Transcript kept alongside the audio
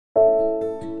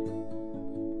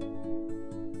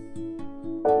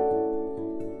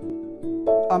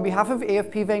On behalf of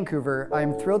AFP Vancouver, I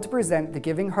am thrilled to present the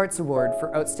Giving Hearts Award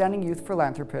for Outstanding Youth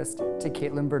Philanthropist to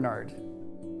Kaitlyn Bernard.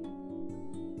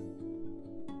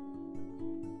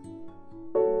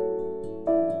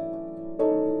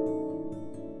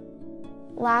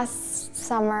 Last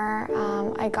summer,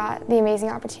 I got the amazing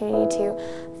opportunity to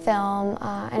film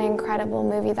an incredible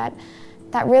movie that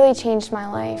really changed my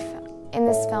life. In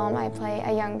this film, I play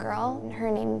a young girl, and her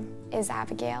name is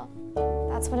Abigail.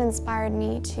 That's what inspired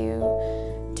me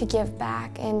to give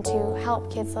back and to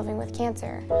help kids living with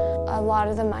cancer. A lot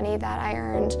of the money that I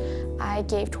earned, I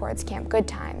gave towards Camp Good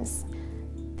Times.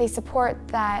 They support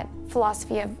that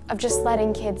philosophy of just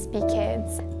letting kids be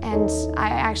kids. And I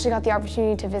actually got the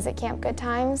opportunity to visit Camp Good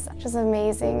Times, which is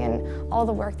amazing, and all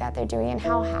the work that they're doing and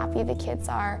how happy the kids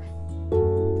are.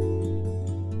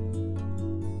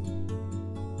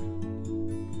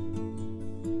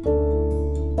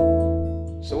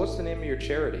 So what's the name of your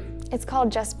charity? It's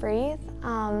called Just Breathe.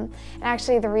 And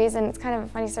actually it's kind of a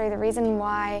funny story, the reason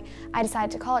why I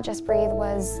decided to call it Just Breathe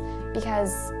was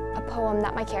because a poem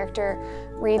that my character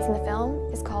reads in the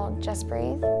film is called Just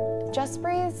Breathe. Just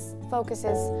Breathe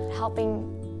focuses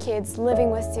helping kids living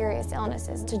with serious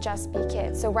illnesses to just be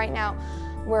kids. So right now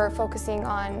we're focusing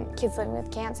on kids living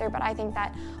with cancer, but I think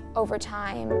that over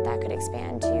time that could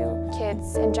expand to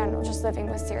kids in general just living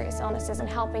with serious illnesses and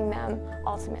helping them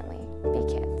ultimately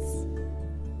be kids.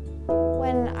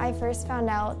 When I first found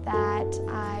out that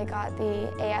I got the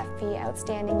AFP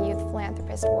Outstanding Youth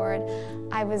Philanthropist Award,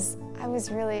 I was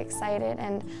really excited,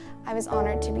 and I was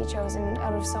honored to be chosen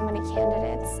out of so many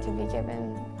candidates to be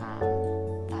given